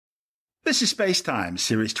This is Space Time,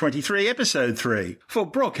 Series 23, Episode 3, for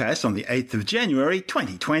broadcast on the 8th of January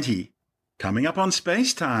 2020. Coming up on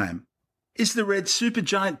Space Time, is the red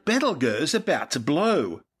supergiant Betelgeuse about to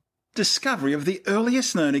blow? Discovery of the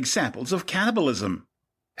earliest known examples of cannibalism.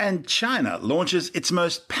 And China launches its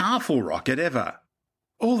most powerful rocket ever.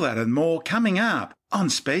 All that and more coming up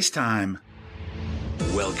on Space Time.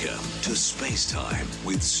 Welcome to Space Time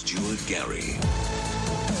with Stuart Gary.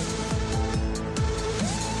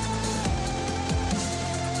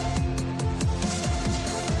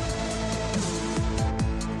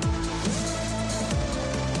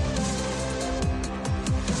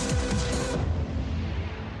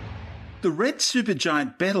 The red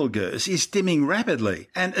supergiant Betelgeuse is dimming rapidly,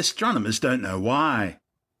 and astronomers don't know why.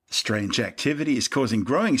 Strange activity is causing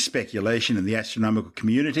growing speculation in the astronomical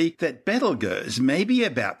community that Betelgeuse may be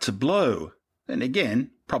about to blow. Then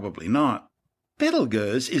again, probably not.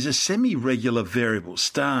 Betelgeuse is a semi-regular variable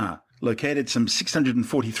star, located some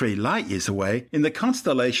 643 light-years away in the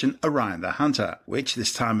constellation Orion the Hunter, which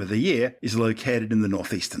this time of the year is located in the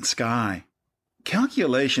northeastern sky.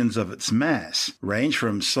 Calculations of its mass range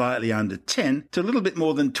from slightly under 10 to a little bit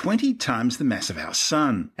more than 20 times the mass of our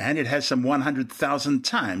Sun, and it has some 100,000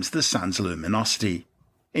 times the Sun's luminosity.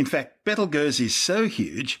 In fact, Betelgeuse is so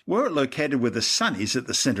huge, were it located where the Sun is at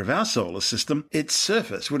the centre of our solar system, its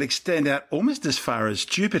surface would extend out almost as far as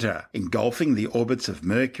Jupiter, engulfing the orbits of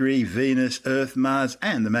Mercury, Venus, Earth, Mars,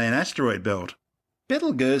 and the main asteroid belt.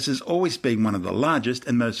 Betelgeuse has always been one of the largest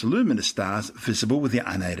and most luminous stars visible with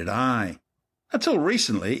the unaided eye. Until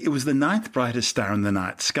recently, it was the 9th brightest star in the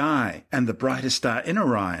night sky, and the brightest star in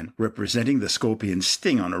Orion, representing the scorpion's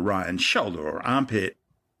sting on Orion's shoulder or armpit.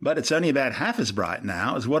 But it's only about half as bright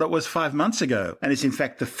now as what it was 5 months ago, and is in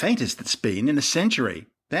fact the faintest it's been in a century.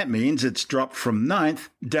 That means it's dropped from 9th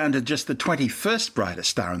down to just the 21st brightest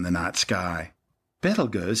star in the night sky.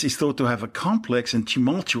 Betelgeuse is thought to have a complex and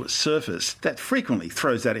tumultuous surface that frequently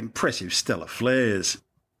throws out impressive stellar flares.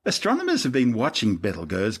 Astronomers have been watching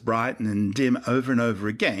Betelgeuse brighten and dim over and over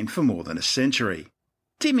again for more than a century.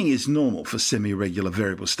 Dimming is normal for semi-regular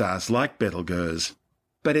variable stars like Betelgeuse.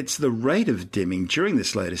 But it's the rate of dimming during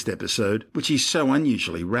this latest episode which is so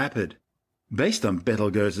unusually rapid. Based on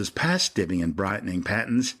Betelgeuse's past dimming and brightening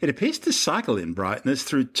patterns, it appears to cycle in brightness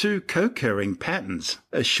through two co-occurring patterns,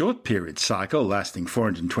 a short period cycle lasting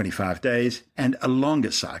 425 days and a longer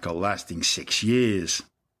cycle lasting 6 years.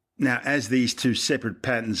 Now, as these two separate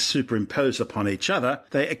patterns superimpose upon each other,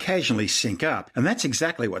 they occasionally sync up, and that's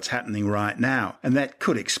exactly what's happening right now, and that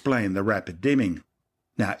could explain the rapid dimming.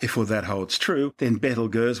 Now, if all that holds true, then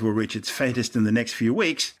Betelgeuse will reach its faintest in the next few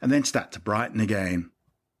weeks, and then start to brighten again.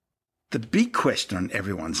 The big question on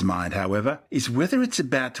everyone's mind, however, is whether it's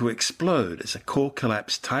about to explode as a core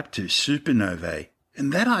collapse Type II supernovae,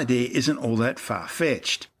 and that idea isn't all that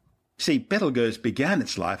far-fetched. See, Betelgeuse began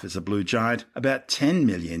its life as a blue giant about 10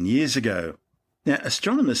 million years ago. Now,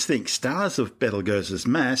 astronomers think stars of Betelgeuse's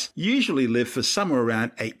mass usually live for somewhere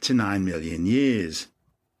around 8 to 9 million years.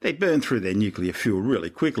 They burn through their nuclear fuel really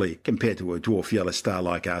quickly compared to a dwarf yellow star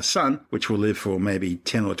like our Sun, which will live for maybe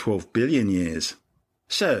 10 or 12 billion years.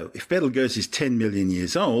 So, if Betelgeuse is 10 million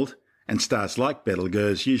years old, and stars like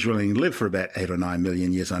Betelgeuse usually live for about 8 or 9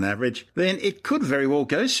 million years on average, then it could very well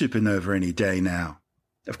go supernova any day now.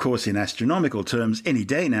 Of course, in astronomical terms, any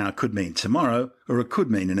day now could mean tomorrow, or it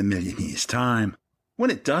could mean in a million years' time.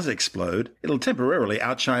 When it does explode, it'll temporarily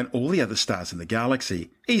outshine all the other stars in the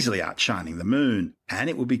galaxy, easily outshining the Moon, and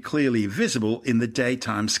it will be clearly visible in the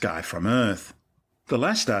daytime sky from Earth. The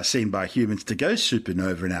last star seen by humans to go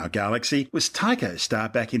supernova in our galaxy was Tycho's star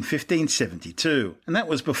back in 1572, and that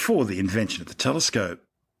was before the invention of the telescope.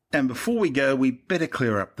 And before we go, we better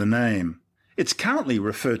clear up the name. It's currently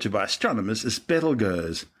referred to by astronomers as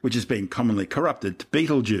Betelgeuse, which has been commonly corrupted to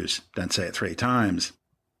Betelgeuse. Don't say it 3 times.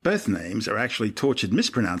 Both names are actually tortured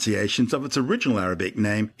mispronunciations of its original Arabic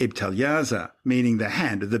name, Ibn-Tayyaza, meaning the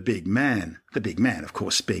hand of the big man. The big man, of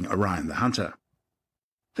course, being Orion the Hunter.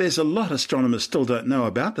 There's a lot astronomers still don't know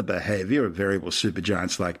about the behaviour of variable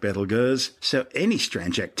supergiants like Betelgeuse, so any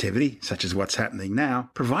strange activity, such as what's happening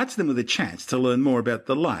now, provides them with a chance to learn more about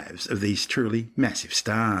the lives of these truly massive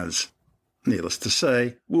stars. Needless to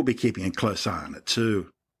say, we'll be keeping a close eye on it too.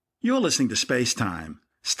 You're listening to Space Time.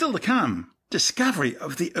 Still to come, discovery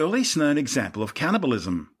of the earliest known example of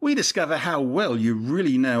cannibalism. We discover how well you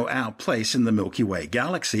really know our place in the Milky Way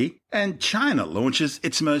galaxy, and China launches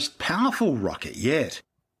its most powerful rocket yet.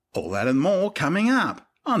 All that and more coming up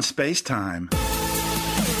on Space Time.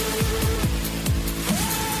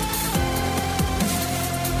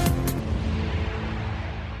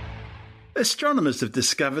 astronomers have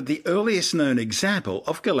discovered the earliest known example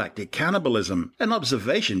of galactic cannibalism, an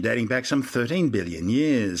observation dating back some 13 billion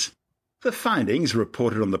years. The findings,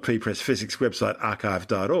 reported on the Prepress Physics website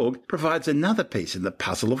archive.org, provides another piece in the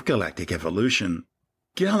puzzle of galactic evolution.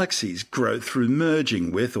 Galaxies grow through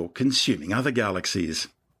merging with or consuming other galaxies.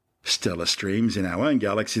 Stellar streams in our own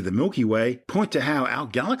galaxy, the Milky Way, point to how our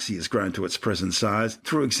galaxy has grown to its present size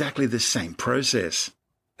through exactly the same process.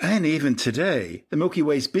 And even today, the Milky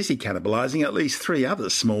Way is busy cannibalizing at least 3 other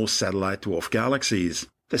small satellite dwarf galaxies.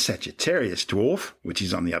 The Sagittarius dwarf, which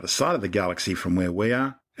is on the other side of the galaxy from where we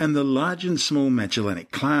are, and the Large and Small Magellanic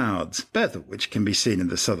Clouds, both of which can be seen in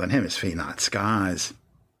the southern hemisphere night skies.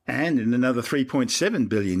 And in another 3.7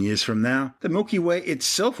 billion years from now, the Milky Way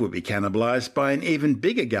itself will be cannibalized by an even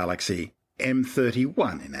bigger galaxy,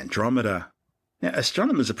 M31 in Andromeda. Now,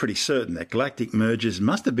 astronomers are pretty certain that galactic mergers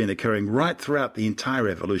must have been occurring right throughout the entire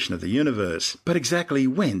evolution of the universe, but exactly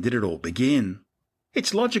when did it all begin?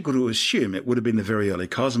 It's logical to assume it would have been the very early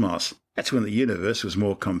cosmos. That's when the universe was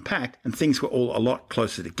more compact and things were all a lot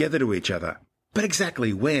closer together to each other. But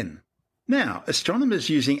exactly when? Now, astronomers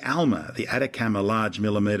using ALMA, the Atacama Large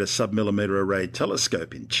Millimetre Submillimetre Array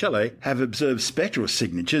Telescope in Chile, have observed spectral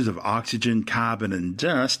signatures of oxygen, carbon and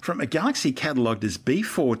dust from a galaxy catalogued as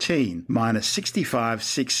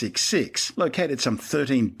B14-65666, located some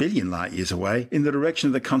 13 billion light-years away in the direction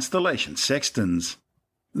of the constellation Sextans.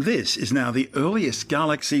 This is now the earliest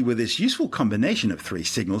galaxy where this useful combination of 3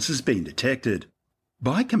 signals has been detected.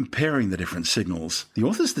 By comparing the different signals, the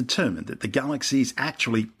authors determined that the galaxy is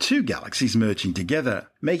actually 2 galaxies merging together,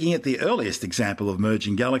 making it the earliest example of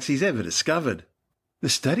merging galaxies ever discovered. The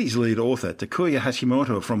study's lead author, Takuya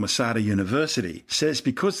Hashimoto from Waseda University, says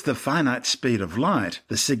because of the finite speed of light,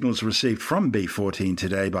 the signals received from B14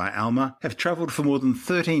 today by ALMA have travelled for more than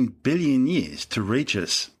 13 billion years to reach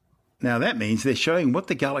us. Now that means they're showing what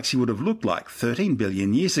the galaxy would have looked like 13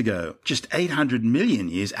 billion years ago, just 800 million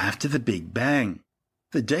years after the Big Bang.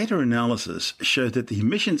 The data analysis showed that the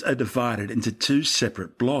emissions are divided into 2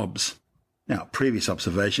 separate blobs. Now, previous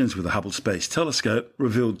observations with the Hubble Space Telescope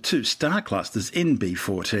revealed 2 star clusters in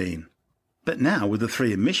B14. But now, with the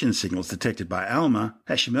 3 emission signals detected by ALMA,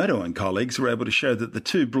 Hashimoto and colleagues were able to show that the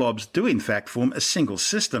 2 blobs do in fact form a single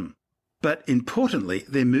system. But importantly,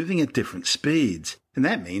 they're moving at different speeds, and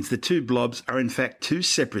that means the 2 blobs are in fact 2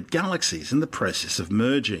 separate galaxies in the process of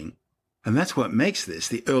merging. And that's what makes this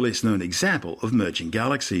the earliest known example of merging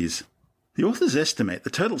galaxies. The authors estimate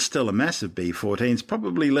the total stellar mass of B14 is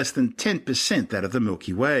probably less than 10% that of the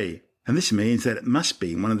Milky Way, and this means that it must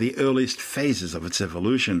be one of the earliest phases of its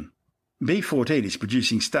evolution. B14 is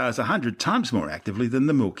producing stars 100 times more actively than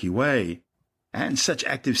the Milky Way, and such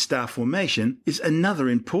active star formation is another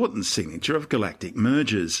important signature of galactic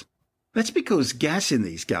mergers. That's because gas in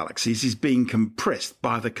these galaxies is being compressed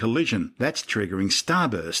by the collision that's triggering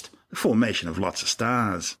starburst, the formation of lots of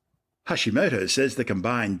stars. Hashimoto says the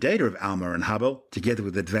combined data of ALMA and Hubble, together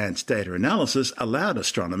with advanced data analysis, allowed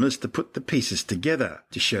astronomers to put the pieces together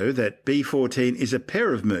to show that B14 is a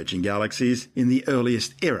pair of merging galaxies in the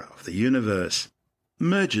earliest era of the universe.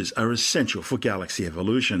 Mergers are essential for galaxy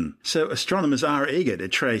evolution, so astronomers are eager to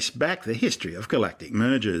trace back the history of galactic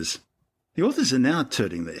mergers. The authors are now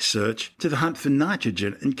turning their search to the hunt for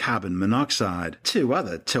nitrogen and carbon monoxide, 2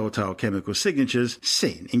 other telltale chemical signatures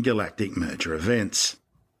seen in galactic merger events.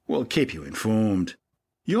 We'll keep you informed.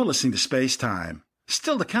 You're listening to Space Time.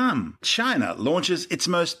 Still to come, China launches its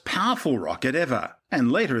most powerful rocket ever. And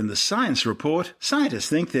later in the science report, scientists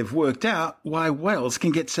think they've worked out why whales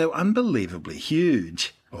can get so unbelievably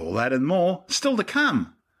huge. All that and more still to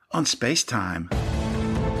come on Space Time.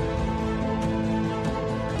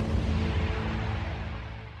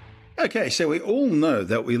 Okay, so we all know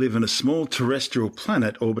that we live on a small terrestrial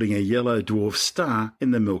planet orbiting a yellow dwarf star in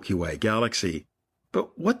the Milky Way galaxy.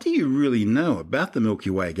 But what do you really know about the Milky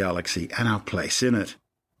Way galaxy and our place in it?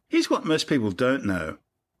 Here's what most people don't know.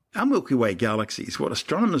 Our Milky Way galaxy is what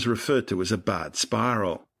astronomers refer to as a barred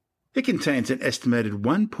spiral. It contains an estimated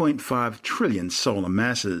 1.5 trillion solar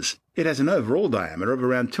masses. It has an overall diameter of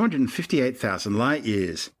around 258,000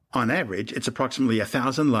 light-years. On average, it's approximately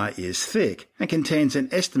 1,000 light-years thick and contains an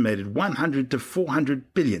estimated 100 to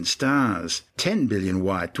 400 billion stars, 10 billion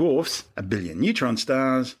white dwarfs, 1 billion neutron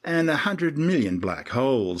stars, and 100 million black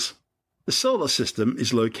holes. The solar system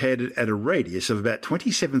is located at a radius of about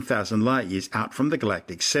 27,000 light-years out from the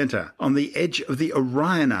galactic center, on the edge of the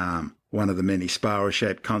Orion Arm, one of the many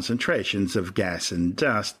spiral-shaped concentrations of gas and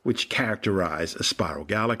dust which characterize a spiral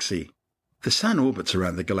galaxy. The Sun orbits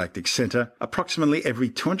around the galactic center approximately every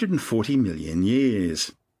 240 million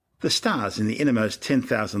years. The stars in the innermost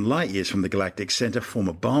 10,000 light-years from the galactic centre form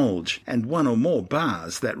a bulge, and one or more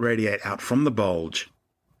bars that radiate out from the bulge.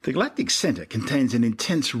 The galactic centre contains an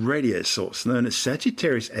intense radio source known as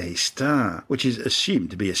Sagittarius A star, which is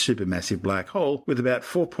assumed to be a supermassive black hole with about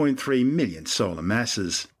 4.3 million solar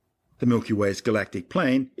masses. The Milky Way's galactic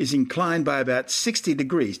plane is inclined by about 60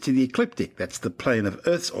 degrees to the ecliptic, that's the plane of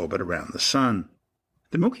Earth's orbit around the Sun.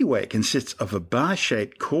 The Milky Way consists of a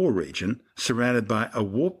bar-shaped core region surrounded by a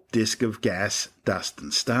warped disk of gas, dust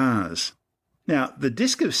and stars. Now, the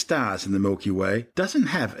disk of stars in the Milky Way doesn't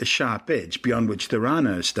have a sharp edge beyond which there are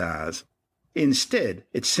no stars. Instead,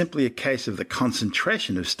 it's simply a case of the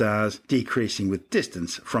concentration of stars decreasing with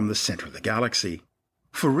distance from the centre of the galaxy.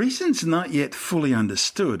 For reasons not yet fully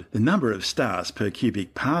understood, the number of stars per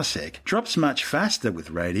cubic parsec drops much faster with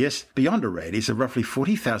radius beyond a radius of roughly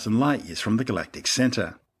 40,000 light-years from the galactic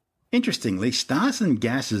centre. Interestingly, stars and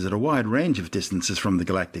gases at a wide range of distances from the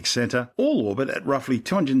galactic centre all orbit at roughly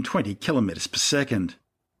 220 kilometres per second.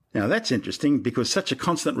 Now that's interesting because such a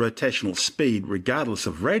constant rotational speed regardless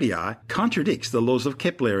of radii contradicts the laws of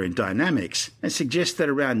Keplerian dynamics and suggests that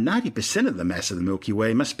around 90% of the mass of the Milky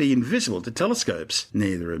Way must be invisible to telescopes,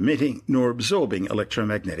 neither emitting nor absorbing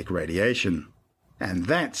electromagnetic radiation. And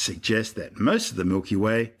that suggests that most of the Milky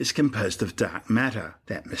Way is composed of dark matter,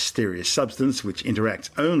 that mysterious substance which interacts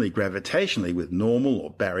only gravitationally with normal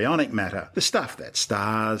or baryonic matter, the stuff that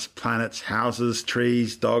stars, planets, houses,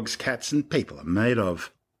 trees, dogs, cats and people are made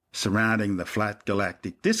of. Surrounding the flat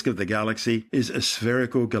galactic disk of the galaxy is a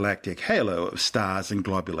spherical galactic halo of stars and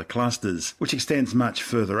globular clusters, which extends much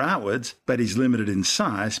further outwards, but is limited in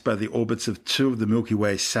size by the orbits of two of the Milky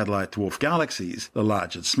Way's satellite dwarf galaxies, the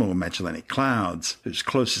Large and Small Magellanic Clouds, whose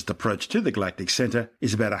closest approach to the galactic centre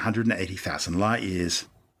is about 180,000 light-years.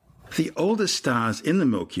 The oldest stars in the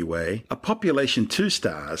Milky Way are population 2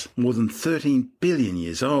 stars, more than 13 billion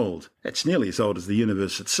years old. That's nearly as old as the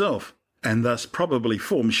universe itself, and thus probably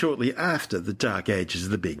formed shortly after the dark ages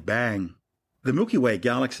of the Big Bang. The Milky Way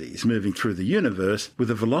galaxy is moving through the universe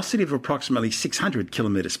with a velocity of approximately 600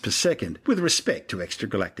 kilometres per second with respect to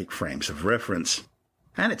extragalactic frames of reference.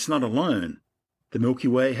 And it's not alone. The Milky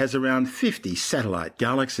Way has around 50 satellite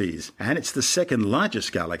galaxies, and it's the second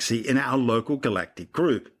largest galaxy in our local galactic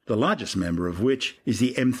group, the largest member of which is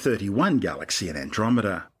the M31 galaxy in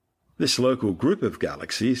Andromeda. This local group of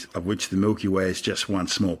galaxies, of which the Milky Way is just one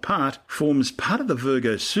small part, forms part of the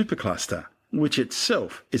Virgo supercluster, which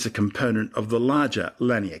itself is a component of the larger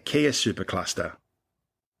Laniakea supercluster.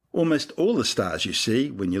 Almost all the stars you see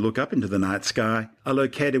when you look up into the night sky are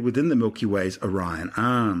located within the Milky Way's Orion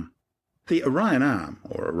Arm. The Orion Arm,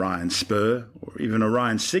 or Orion Spur, or even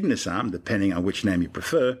Orion Cygnus Arm, depending on which name you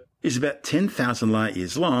prefer, is about 10,000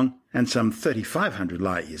 light-years long and some 3,500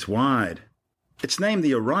 light-years wide. It's named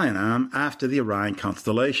the Orion Arm after the Orion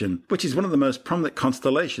constellation, which is one of the most prominent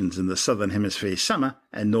constellations in the Southern Hemisphere summer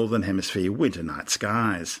and Northern Hemisphere winter night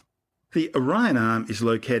skies. The Orion Arm is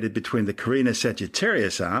located between the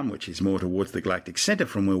Carina-Sagittarius Arm, which is more towards the galactic centre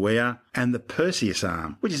from where we are, and the Perseus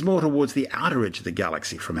Arm, which is more towards the outer edge of the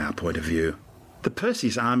galaxy from our point of view. The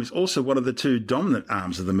Perseus Arm is also one of the two dominant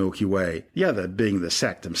arms of the Milky Way, the other being the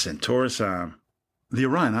Sactum Centaurus Arm. The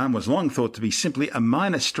Orion Arm was long thought to be simply a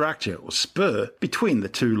minor structure or spur between the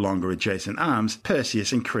two longer adjacent arms,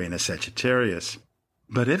 Perseus and Carina-Sagittarius.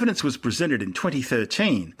 But evidence was presented in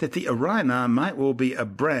 2013 that the Orion Arm might well be a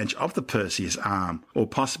branch of the Perseus Arm, or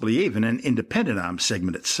possibly even an independent arm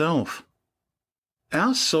segment itself.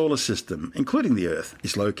 Our solar system, including the Earth,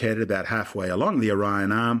 is located about halfway along the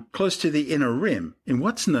Orion Arm, close to the inner rim, in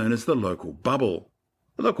what's known as the local bubble.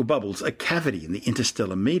 The local bubble is a cavity in the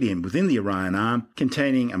interstellar medium within the Orion Arm,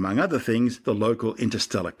 containing, among other things, the local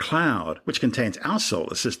interstellar cloud, which contains our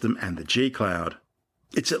solar system and the G-cloud.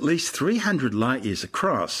 It's at least 300 light-years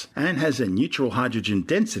across and has a neutral hydrogen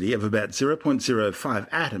density of about 0.05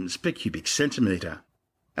 atoms per cubic centimetre.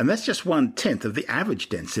 And that's just 1/10 of the average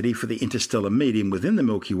density for the interstellar medium within the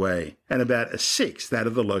Milky Way, and about 1/6 that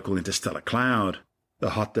of the local interstellar cloud.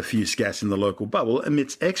 The hot diffuse gas in the local bubble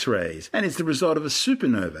emits X-rays and is the result of a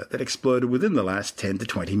supernova that exploded within the last 10 to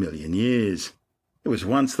 20 million years. It was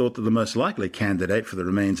once thought that the most likely candidate for the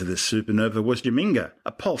remains of this supernova was Geminga,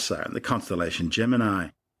 a pulsar in the constellation Gemini.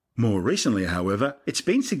 More recently, however, it's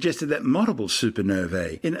been suggested that multiple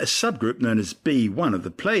supernovae in a subgroup known as B1 of the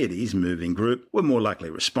Pleiades moving group were more likely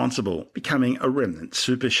responsible, becoming a remnant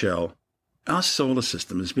supershell. Our solar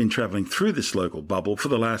system has been travelling through this local bubble for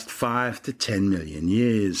the last 5 to 10 million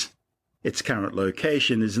years. Its current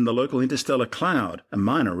location is in the local interstellar cloud, a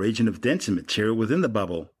minor region of denser material within the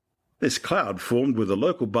bubble. This cloud formed where the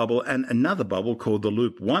local bubble and another bubble called the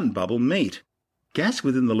Loop 1 bubble meet. Gas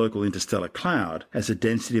within the local interstellar cloud has a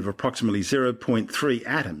density of approximately 0.3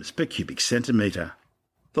 atoms per cubic centimetre.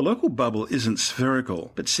 The local bubble isn't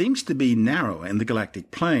spherical, but seems to be narrower in the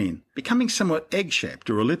galactic plane, becoming somewhat egg-shaped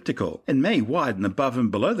or elliptical, and may widen above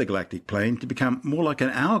and below the galactic plane to become more like an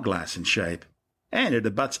hourglass in shape. And it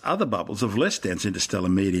abuts other bubbles of less dense interstellar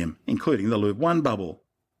medium, including the Loop 1 bubble.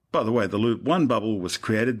 By the way, the Loop 1 bubble was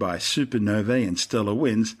created by supernovae and stellar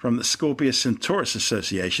winds from the Scorpius-Centaurus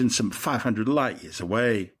Association some 500 light-years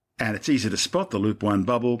away. And it's easy to spot the Loop 1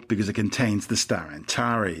 bubble because it contains the star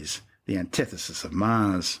Antares, the antithesis of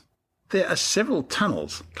Mars. There are several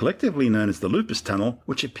tunnels, collectively known as the Lupus Tunnel,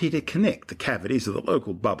 which appear to connect the cavities of the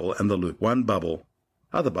local bubble and the Loop 1 bubble.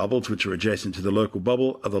 Other bubbles which are adjacent to the local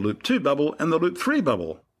bubble are the Loop 2 bubble and the Loop 3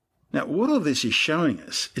 bubble. Now, what all this is showing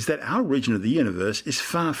us is that our region of the universe is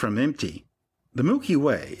far from empty. The Milky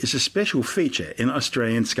Way is a special feature in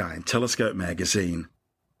Australian Sky and Telescope magazine.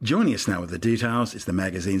 Joining us now with the details is the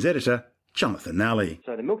magazine's editor, Jonathan Nally.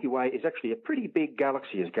 So the Milky Way is actually a pretty big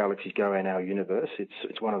galaxy as galaxies go in our universe.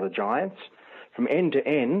 It's one of the giants. From end to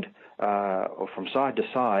end, or from side to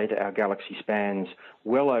side, our galaxy spans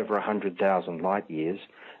well over 100,000 light years.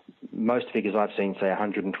 Most figures I've seen say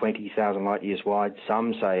 120,000 light years wide.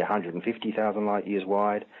 Some say 150,000 light years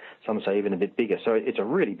wide. Some say even a bit bigger. So it's a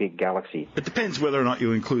really big galaxy. It depends whether or not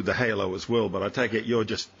you include the halo as well, but I take it you're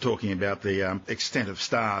just talking about the extent of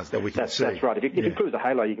stars that we can see. That's right. If you include the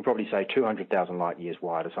halo, you can probably say 200,000 light years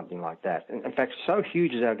wide or something like that. In fact, so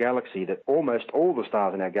huge is our galaxy that almost all the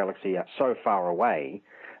stars in our galaxy are so far away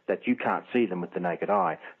that you can't see them with the naked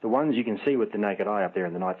eye. The ones you can see with the naked eye up there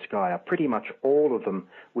in the night sky are pretty much all of them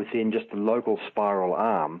within just the local spiral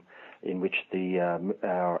arm in which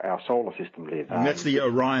our solar system lives. And that's the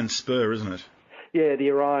Orion Spur, isn't it? Yeah, the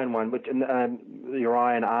Orion one, the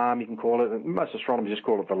Orion arm, you can call it. Most astronomers just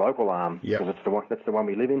call it the local arm, because that's the one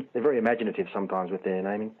we live in. They're very imaginative sometimes with their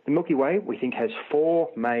naming. The Milky Way, we think, has 4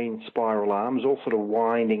 main spiral arms, all sort of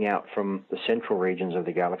winding out from the central regions of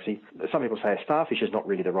the galaxy. Some people say a starfish is not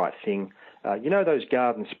really the right thing. You know those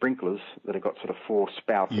garden sprinklers that have got sort of 4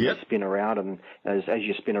 spouts that spin around, and as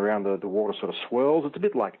you spin around, the water sort of swirls? It's a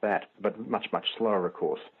bit like that, but much, much slower, of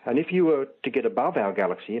course. And if you were to get above our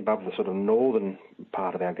galaxy, above the sort of northern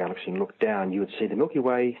part of our galaxy and look down, you would see the Milky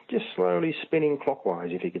Way just slowly spinning clockwise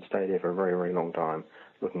if you could stay there for a very, very long time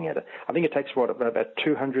looking at it. I think it takes, about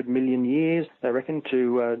 200 million years, they reckon,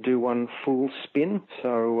 to do one full spin.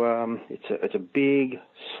 So it's a big,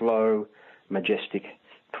 slow, majestic,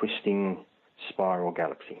 twisting spiral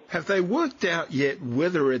galaxy. Have they worked out yet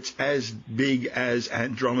whether it's as big as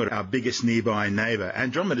Andromeda, our biggest nearby neighbour?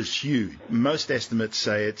 Andromeda's huge. Most estimates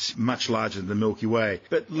say it's much larger than the Milky Way.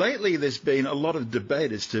 But lately there's been a lot of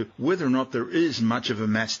debate as to whether or not there is much of a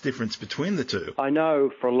mass difference between the two. I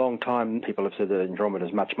know for a long time people have said that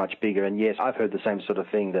Andromeda's much, much bigger, and yes, I've heard the same sort of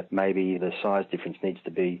thing, that maybe the size difference needs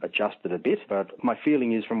to be adjusted a bit, but my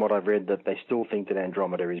feeling is, from what I've read, that they still think that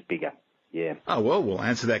Andromeda is bigger. Yeah. Oh, well, we'll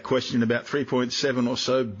answer that question in about 3.7 or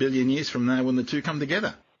so billion years from now when the two come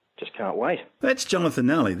together. Just can't wait. That's Jonathan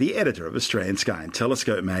Nally, the editor of Australian Sky and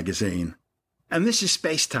Telescope magazine. And this is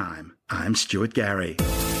Space Time. I'm Stuart Gary.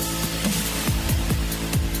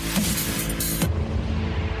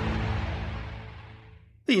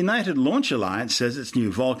 The United Launch Alliance says its new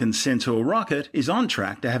Vulcan Centaur rocket is on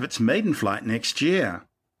track to have its maiden flight next year.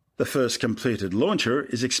 The first completed launcher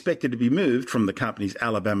is expected to be moved from the company's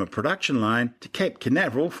Alabama production line to Cape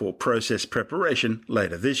Canaveral for process preparation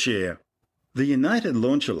later this year. The United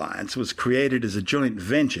Launch Alliance was created as a joint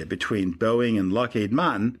venture between Boeing and Lockheed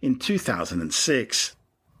Martin in 2006.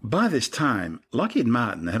 By this time, Lockheed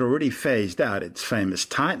Martin had already phased out its famous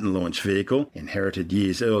Titan launch vehicle, inherited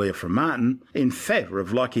years earlier from Martin, in favour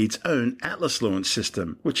of Lockheed's own Atlas launch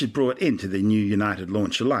system, which it brought into the new United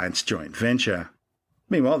Launch Alliance joint venture.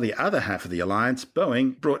 Meanwhile, the other half of the alliance,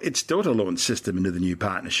 Boeing, brought its daughter launch system into the new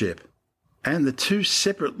partnership. And the two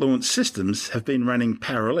separate launch systems have been running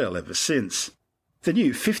parallel ever since. The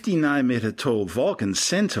new 59-metre-tall Vulcan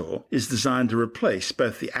Centaur is designed to replace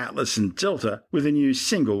both the Atlas and Delta with a new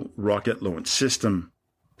single rocket launch system.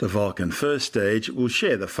 The Vulcan first stage will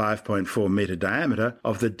share the 5.4-metre diameter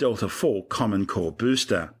of the Delta IV Common Core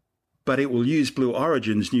booster. But it will use Blue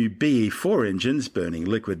Origin's new BE-4 engines burning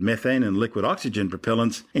liquid methane and liquid oxygen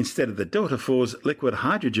propellants instead of the Delta IV's liquid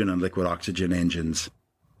hydrogen and liquid oxygen engines.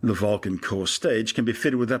 The Vulcan core stage can be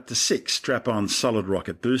fitted with up to 6 strap-on solid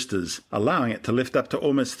rocket boosters, allowing it to lift up to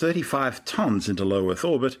almost 35 tons into low Earth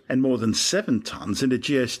orbit and more than 7 tons into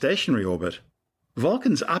geostationary orbit.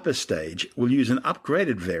 Vulcan's upper stage will use an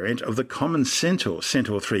upgraded variant of the common Centaur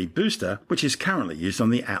 3 booster, which is currently used on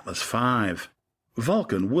the Atlas V.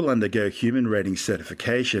 Vulcan will undergo human rating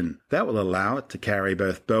certification. That will allow it to carry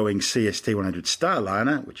both Boeing CST-100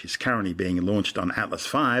 Starliner, which is currently being launched on Atlas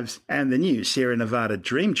Vs, and the new Sierra Nevada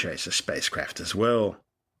Dream Chaser spacecraft as well.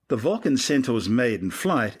 The Vulcan Centaur's maiden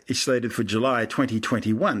flight is slated for July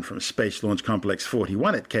 2021 from Space Launch Complex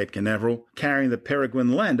 41 at Cape Canaveral, carrying the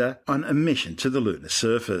Peregrine lander on a mission to the lunar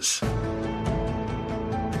surface.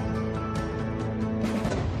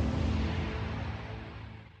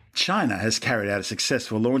 China has carried out a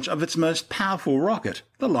successful launch of its most powerful rocket,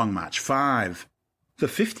 the Long March 5. The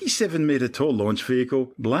 57-metre-tall launch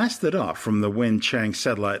vehicle blasted off from the Wenchang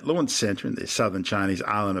Satellite Launch Center in the southern Chinese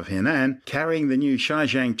island of Henan, carrying the new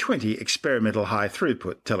Shijiang-20 experimental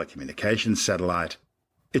high-throughput telecommunications satellite.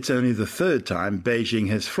 It's only the third time Beijing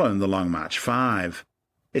has flown the Long March 5.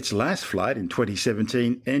 Its last flight in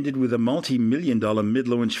 2017 ended with a multi-million-dollar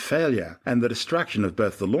mid-launch failure and the destruction of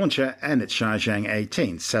both the launcher and its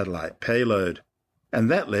Shijiang-18 satellite payload. And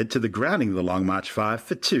that led to the grounding of the Long March 5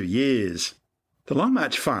 for 2 years. The Long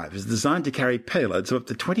March 5 is designed to carry payloads of up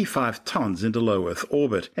to 25 tons into low Earth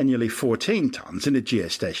orbit and nearly 14 tons into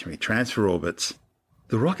geostationary transfer orbits.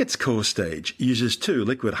 The rocket's core stage uses 2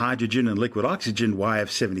 liquid hydrogen and liquid oxygen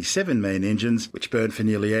YF-77 main engines, which burn for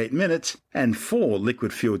nearly 8 minutes, and 4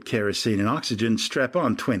 liquid-fueled kerosene and oxygen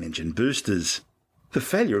strap-on twin-engine boosters. The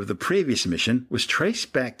failure of the previous mission was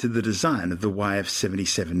traced back to the design of the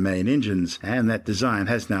YF-77 main engines, and that design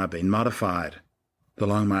has now been modified. The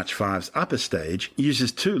Long March 5's upper stage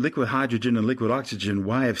uses 2 liquid hydrogen and liquid oxygen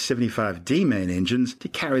YF-75D main engines to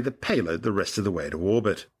carry the payload the rest of the way to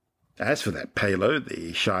orbit. As for that payload,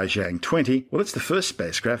 the Shijiang-20, well, it's the first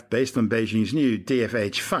spacecraft based on Beijing's new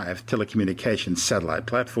DFH-5 telecommunications satellite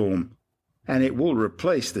platform. And it will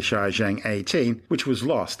replace the Shijiang-18, which was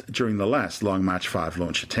lost during the last Long March 5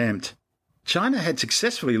 launch attempt. China had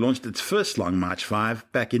successfully launched its first Long March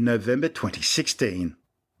 5 back in November 2016.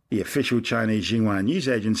 The official Chinese Xinhua news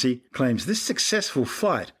agency claims this successful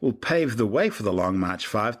flight will pave the way for the Long March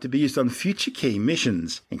 5 to be used on future key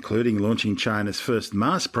missions, including launching China's first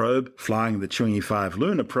Mars probe, flying the Chang'e 5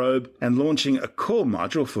 lunar probe, and launching a core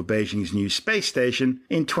module for Beijing's new space station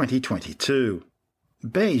in 2022.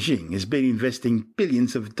 Beijing has been investing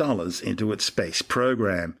billions of dollars into its space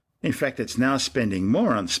program. In fact, it's now spending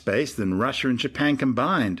more on space than Russia and Japan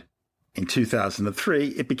combined. In 2003,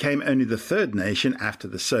 it became only the third nation after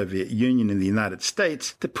the Soviet Union and the United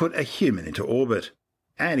States to put a human into orbit.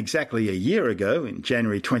 And exactly a year ago, in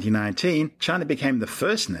January 2019, China became the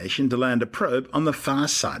first nation to land a probe on the far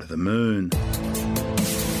side of the moon.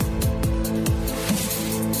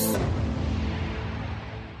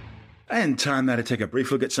 And time now to take a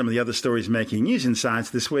brief look at some of the other stories making news in science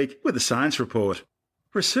this week with the Science Report.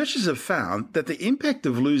 Researchers have found that the impact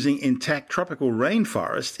of losing intact tropical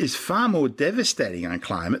rainforests is far more devastating on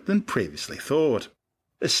climate than previously thought.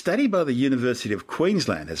 A study by the University of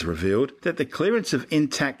Queensland has revealed that the clearance of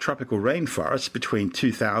intact tropical rainforests between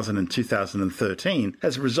 2000 and 2013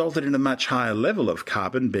 has resulted in a much higher level of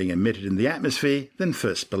carbon being emitted in the atmosphere than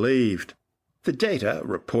first believed. The data,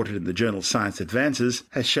 reported in the journal Science Advances,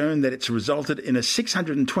 has shown that it's resulted in a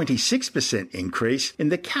 626% increase in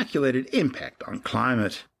the calculated impact on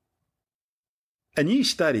climate. A new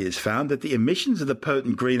study has found that the emissions of the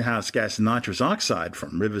potent greenhouse gas nitrous oxide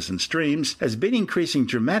from rivers and streams has been increasing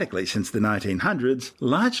dramatically since the 1900s,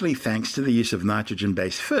 largely thanks to the use of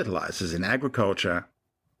nitrogen-based fertilizers in agriculture.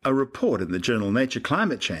 A report in the journal Nature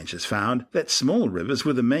Climate Change has found that small rivers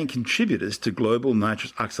were the main contributors to global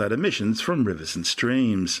nitrous oxide emissions from rivers and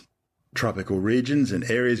streams. Tropical regions and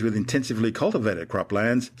areas with intensively cultivated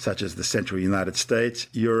croplands, such as the central United States,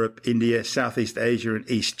 Europe, India, Southeast Asia and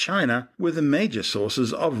East China, were the major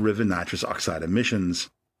sources of river nitrous oxide emissions.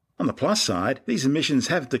 On the plus side, these emissions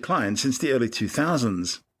have declined since the early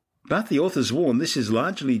 2000s. But the authors warn this is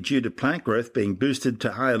largely due to plant growth being boosted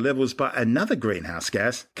to higher levels by another greenhouse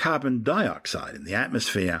gas, carbon dioxide, in the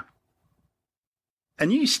atmosphere. A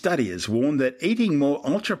new study has warned that eating more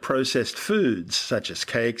ultra-processed foods, such as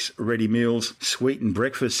cakes, ready meals, sweetened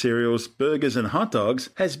breakfast cereals, burgers and hot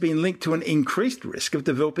dogs, has been linked to an increased risk of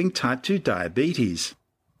developing type 2 diabetes.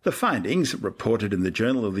 The findings, reported in the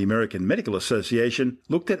Journal of the American Medical Association,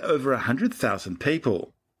 looked at over 100,000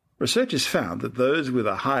 people. Researchers found that those with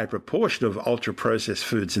a higher proportion of ultra-processed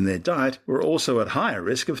foods in their diet were also at higher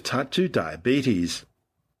risk of type 2 diabetes.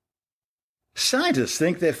 Scientists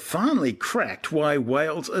think they've finally cracked why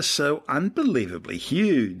whales are so unbelievably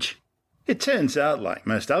huge. It turns out, like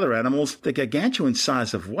most other animals, the gargantuan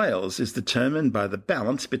size of whales is determined by the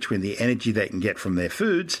balance between the energy they can get from their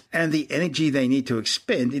foods and the energy they need to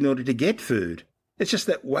expend in order to get food. It's just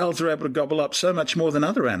that whales are able to gobble up so much more than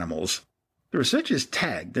other animals. The researchers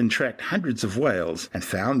tagged and tracked hundreds of whales and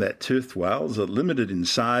found that toothed whales are limited in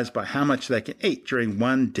size by how much they can eat during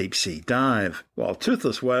one deep-sea dive, while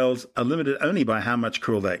toothless whales are limited only by how much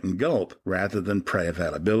krill they can gulp, rather than prey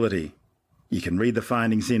availability. You can read the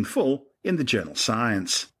findings in full in the journal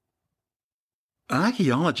Science.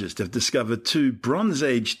 Archaeologists have discovered 2 Bronze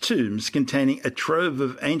Age tombs containing a trove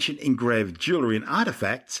of ancient engraved jewellery and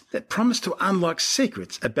artefacts that promise to unlock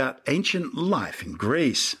secrets about ancient life in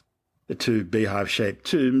Greece. The 2 beehive-shaped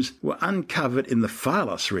tombs were uncovered in the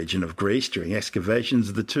Phylos region of Greece during excavations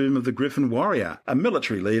of the tomb of the Griffin warrior, a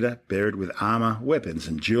military leader buried with armour, weapons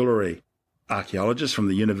and jewellery. Archaeologists from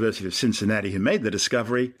the University of Cincinnati who made the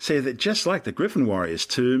discovery say that just like the Griffin warrior's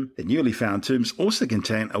tomb, the newly found tombs also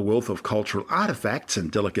contain a wealth of cultural artefacts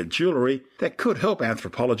and delicate jewellery that could help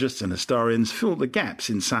anthropologists and historians fill the gaps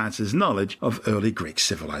in science's knowledge of early Greek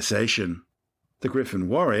civilization. The Griffin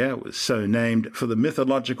warrior was so named for the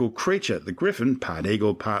mythological creature, the griffin, part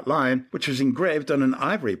eagle, part lion, which was engraved on an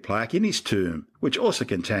ivory plaque in his tomb, which also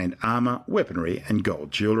contained armour, weaponry and gold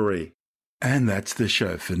jewellery. And that's the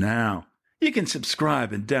show for now. You can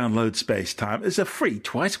subscribe and download Space Time as a free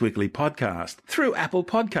twice-weekly podcast through Apple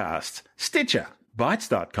Podcasts, Stitcher,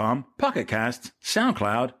 Bytes.com, Pocket Casts,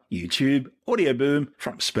 SoundCloud, YouTube, Audioboom,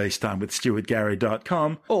 from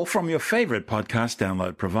spacetimewithstuartgary.com, or from your favourite podcast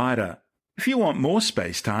download provider. If you want more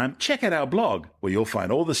Space Time, check out our blog, where you'll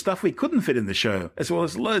find all the stuff we couldn't fit in the show, as well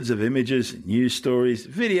as loads of images, news stories,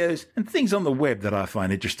 videos, and things on the web that I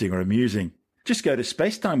find interesting or amusing. Just go to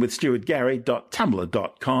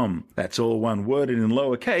spacetimewithstuartgary.tumblr.com. That's all one word and in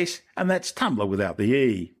lowercase, and that's Tumblr without the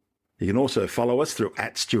E. You can also follow us through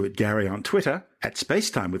 @StuartGary on Twitter,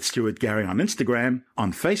 @SpaceTimeWithStuartGary on Instagram.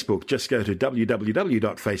 On Facebook, just go to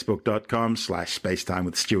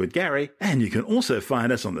www.facebook.com/SpaceTimeWithStuartGary, and you can also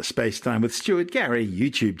find us on the Spacetime with Stuart Gary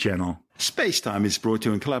YouTube channel. Spacetime is brought to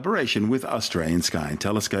you in collaboration with Australian Sky and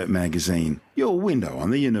Telescope magazine, your window on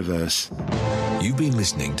the universe. You've been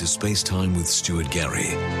listening to Spacetime with Stuart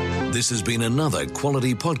Gary. This has been another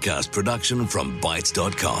quality podcast production from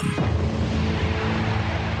Bytes.com.